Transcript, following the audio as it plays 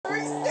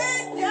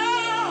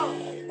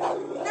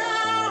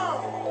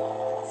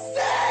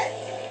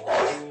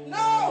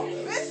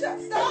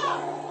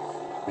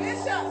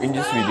In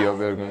this video,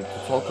 we're going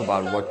to talk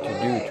about what to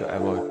do to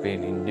avoid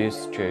being in these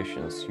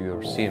situations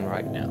you're seeing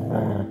right now.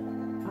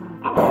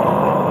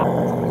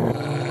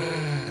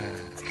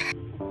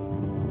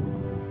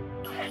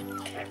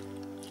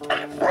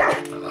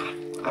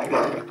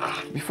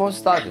 Before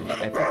starting,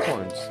 a few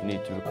points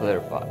need to be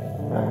clarified.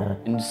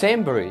 In the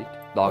same breed,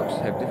 dogs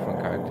have different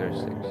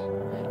characteristics.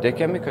 They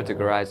can be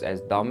categorized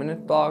as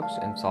dominant dogs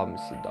and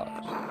submissive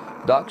dogs.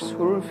 Dogs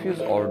who refuse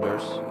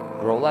orders,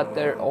 growl at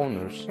their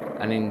owners,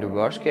 and in the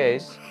worst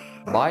case,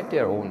 bite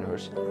their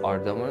owners are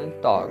dominant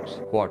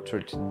dogs who are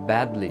treated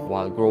badly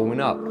while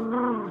growing up.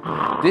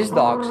 These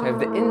dogs have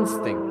the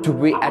instinct to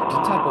be at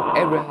the top of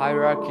every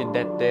hierarchy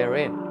that they're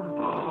in.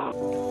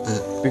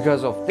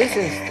 Because of this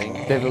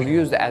instinct, they will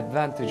use the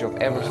advantage of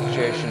every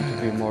situation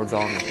to be more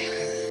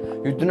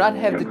dominant. You do not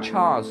have the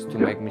chance to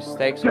make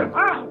mistakes with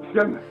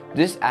them.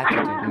 This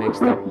attitude makes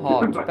them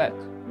hard to pet.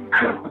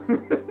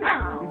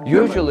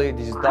 Usually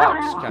these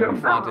dogs can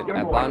be found in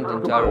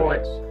abandoned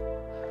areas.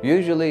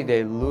 Usually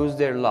they lose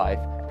their life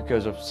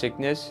because of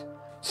sickness,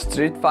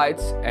 street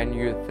fights, and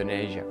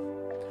euthanasia.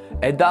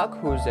 A dog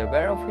who is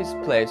aware of his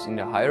place in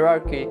the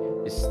hierarchy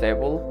is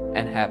stable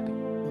and happy.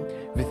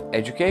 With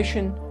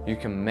education, you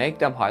can make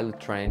them highly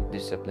trained,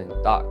 disciplined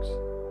dogs.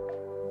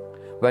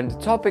 When the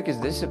topic is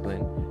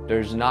discipline, there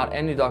is not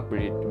any dog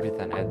breed with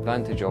an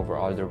advantage over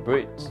other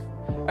breeds.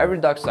 Every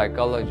dog's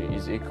psychology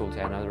is equal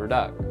to another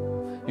dog.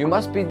 You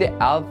must be the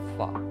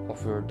alpha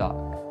of your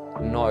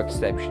dog, no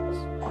exceptions.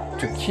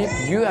 To keep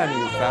you and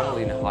your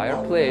family in a higher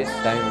place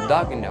than your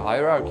dog in the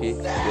hierarchy,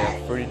 there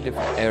are 3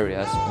 different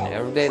areas in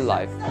everyday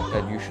life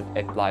that you should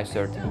apply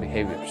certain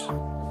behaviors.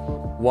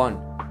 1.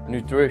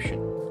 Nutrition.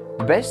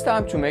 The best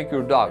time to make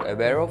your dog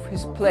aware of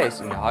his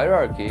place in the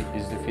hierarchy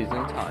is the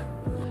feeding time.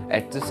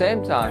 At the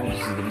same time, this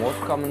is the most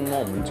common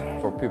moment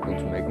for people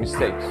to make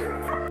mistakes.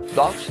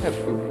 Dogs have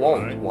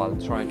evolved while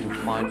trying to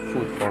find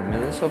food for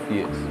millions of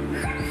years.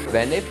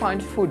 When they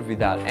find food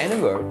without any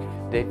work,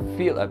 they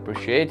feel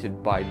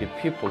appreciated by the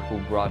people who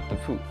brought the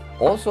food.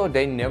 Also,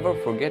 they never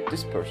forget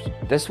this person.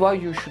 That's why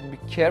you should be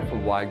careful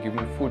while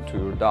giving food to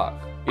your dog.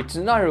 It's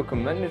not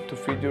recommended to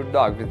feed your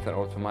dog with an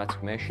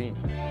automatic machine.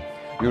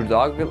 Your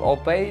dog will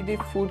obey the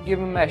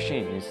food-giving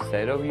machine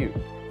instead of you.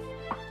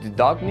 The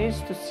dog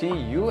needs to see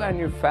you and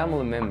your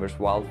family members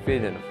while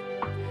feeding him.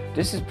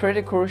 This is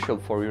pretty crucial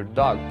for your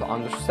dog to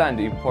understand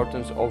the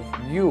importance of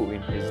you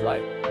in his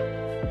life.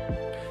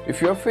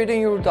 If you're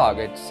feeding your dog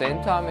at the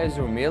same time as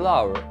your meal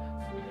hour,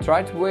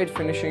 try to wait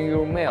finishing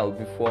your meal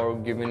before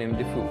giving him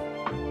the food.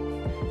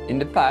 In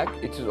the pack,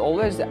 it is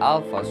always the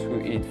alphas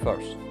who eat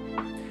first.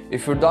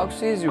 If your dog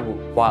sees you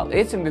while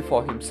eating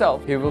before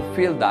himself, he will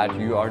feel that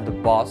you are the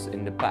boss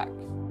in the pack.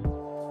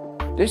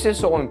 This is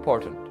so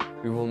important.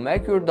 You will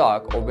make your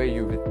dog obey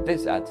you with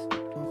this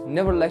attitude.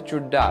 Never let your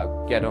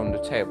dog get on the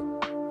table.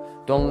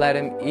 Don't let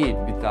him eat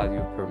without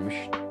your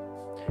permission.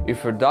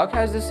 If your dog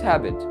has this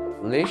habit,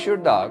 leash your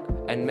dog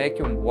and make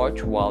him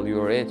watch while you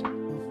are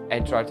eating,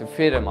 and try to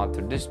feed him after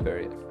this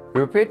period.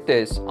 Repeat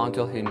this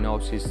until he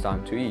knows it's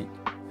time to eat.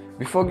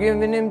 Before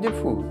giving him the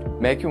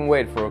food, make him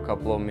wait for a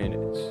couple of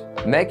minutes.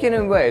 Making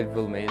him wait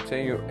will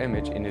maintain your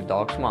image in the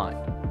dog's mind.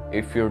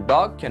 If your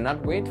dog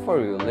cannot wait for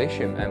you, leash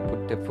him and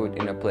put the food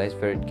in a place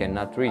where it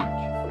cannot reach.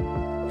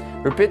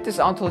 Repeat this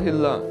until he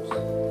learns.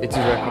 It is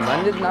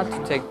recommended not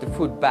to take the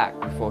food back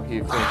before he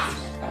finishes.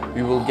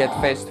 You will get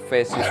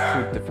face-to-face his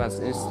food defense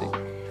instinct.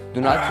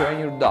 Do not train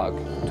your dog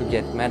to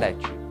get mad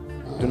at you.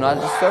 Do not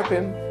disturb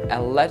him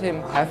and let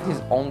him have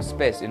his own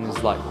space in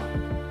his life.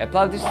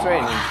 Apply this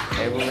training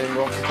to every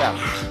member of the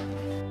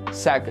family.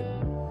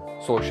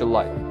 2nd. Social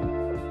life.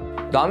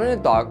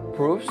 Dominant dog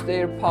proves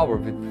their power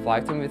with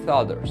fighting with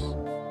others.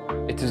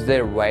 It is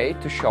their way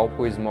to show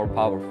who is more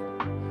powerful.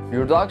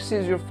 Your dog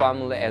sees your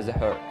family as a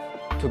herd.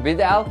 To be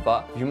the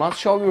alpha, you must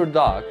show your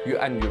dog you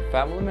and your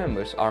family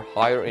members are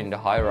higher in the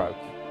hierarchy.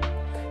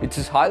 It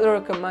is highly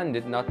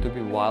recommended not to be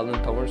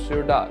violent towards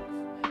your dog.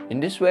 In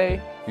this way,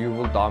 you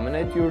will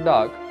dominate your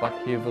dog, but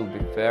he will be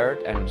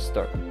feared and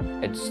disturbed.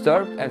 A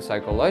disturbed and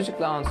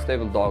psychologically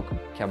unstable dog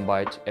can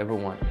bite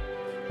everyone.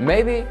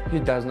 Maybe he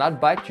does not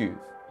bite you,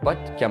 but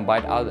can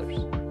bite others.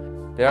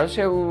 There are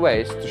several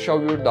ways to show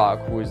your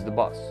dog who is the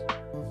boss.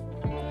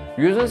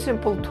 Using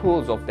simple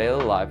tools of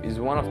daily life is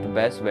one of the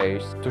best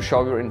ways to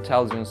show your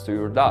intelligence to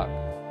your dog.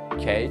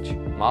 Cage,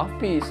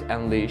 mouthpiece,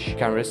 and leash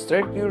can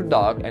restrict your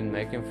dog and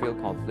make him feel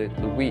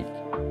completely weak.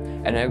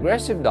 An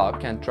aggressive dog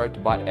can try to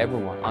bite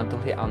everyone until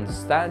he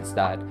understands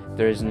that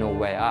there is no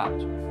way out.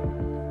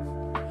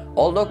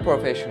 All dog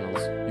professionals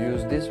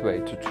use this way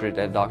to treat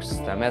a dog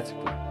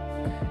systematically.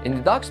 In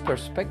the dog's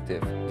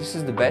perspective, this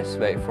is the best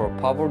way for a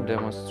power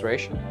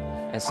demonstration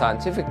and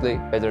scientifically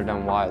better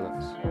than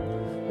violence.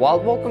 While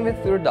walking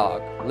with your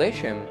dog, leash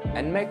him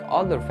and make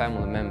other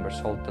family members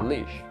hold the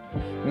leash.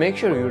 Make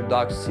sure your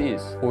dog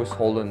sees who is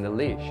holding the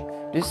leash.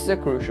 This is a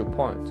crucial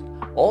point.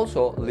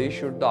 Also, leash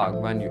your dog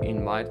when you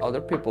invite other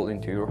people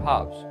into your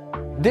house.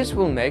 This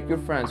will make your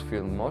friends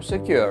feel more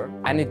secure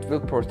and it will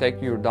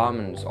protect your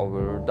dominance over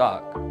your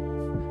dog.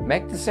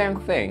 Make the same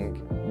thing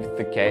with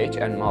the cage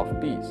and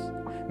mouthpiece.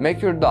 Make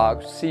your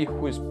dog see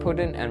who is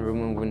putting and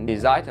removing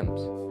these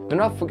items. Do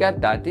not forget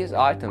that these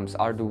items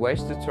are the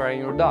ways to train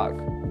your dog.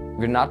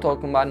 We're not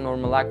talking about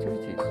normal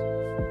activities.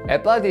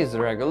 Apply these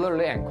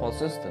regularly and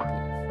consistently.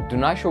 Do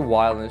not show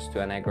violence to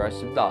an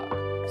aggressive dog.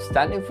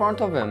 Stand in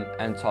front of him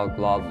and talk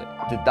loudly.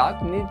 The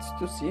dog needs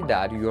to see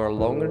that you are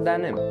longer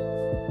than him.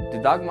 The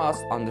dog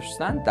must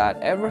understand that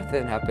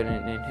everything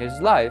happening in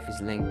his life is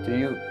linked to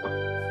you.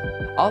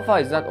 Alpha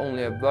is not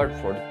only a word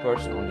for the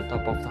person on the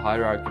top of the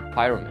hierarchy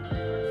pyramid.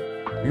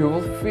 You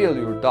will feel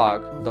your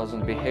dog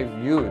doesn't behave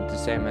you the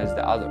same as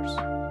the others.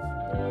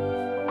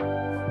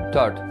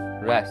 Third,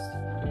 rest.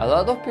 A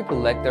lot of people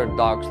let their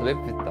dogs live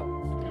with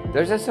them.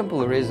 There's a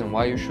simple reason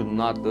why you should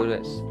not do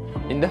this.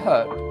 In the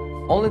herd,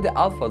 only the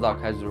alpha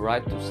dog has the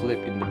right to sleep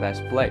in the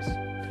best place.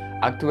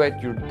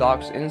 Activate your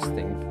dog's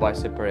instinct by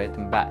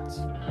separating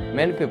beds.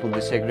 Many people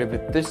disagree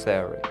with this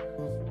theory.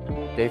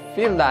 They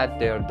feel that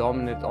they are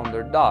dominant on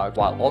their dog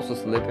while also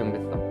sleeping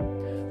with them.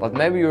 But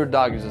maybe your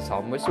dog is a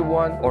submissive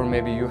one, or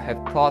maybe you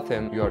have taught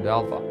him you are the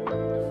alpha.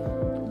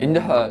 In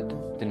the herd,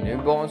 the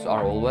newborns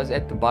are always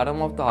at the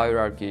bottom of the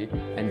hierarchy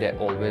and they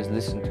always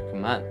listen to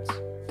commands.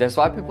 That's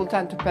why people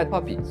tend to pet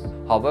puppies.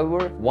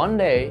 However, one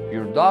day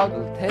your dog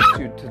will test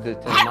you to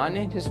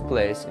determine his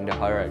place in the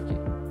hierarchy.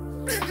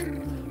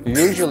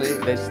 Usually,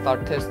 they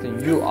start testing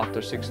you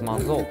after 6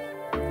 months old.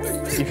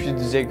 If you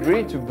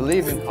disagree to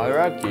believe in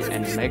hierarchy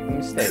and make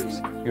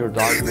mistakes, your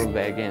dog will be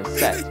again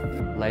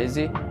sad,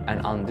 lazy,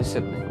 and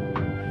undisciplined.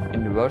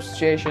 In the worst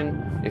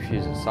situation, if he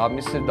is a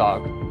submissive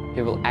dog,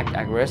 he will act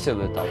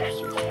aggressively towards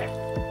you,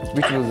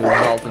 which will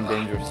result in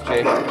dangerous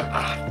situations.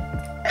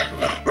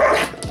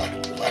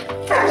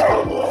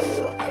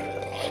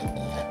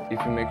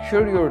 If you make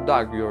sure your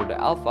dog you are the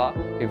alpha,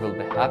 he will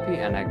be happy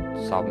and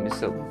act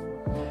submissively.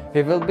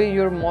 He will be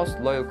your most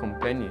loyal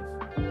companion,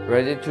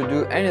 ready to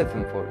do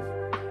anything for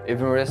you,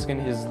 even risking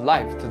his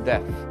life to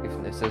death if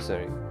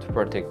necessary to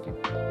protect you.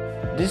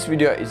 This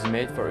video is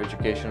made for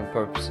educational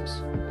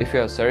purposes. If you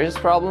have serious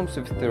problems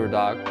with your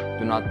dog,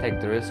 do not take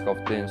the risk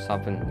of doing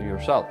something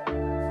yourself.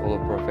 Call a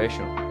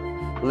professional.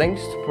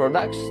 Links to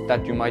products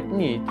that you might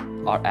need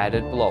are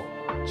added below.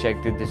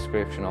 Check the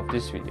description of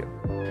this video.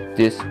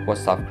 This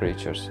was Tough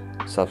Creatures.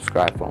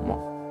 Subscribe for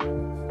more.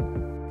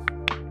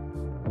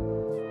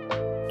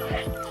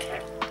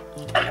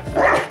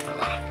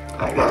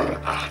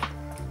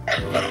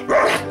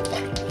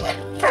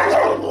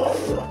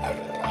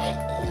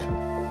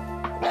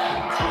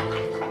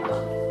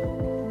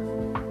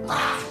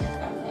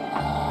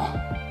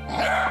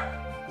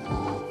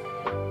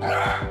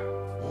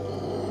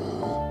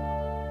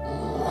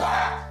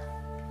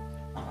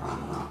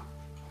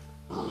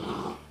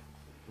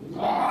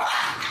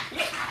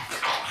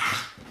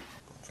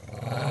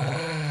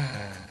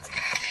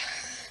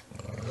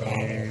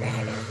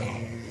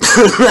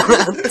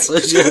 Co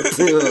się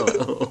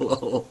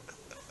tyło?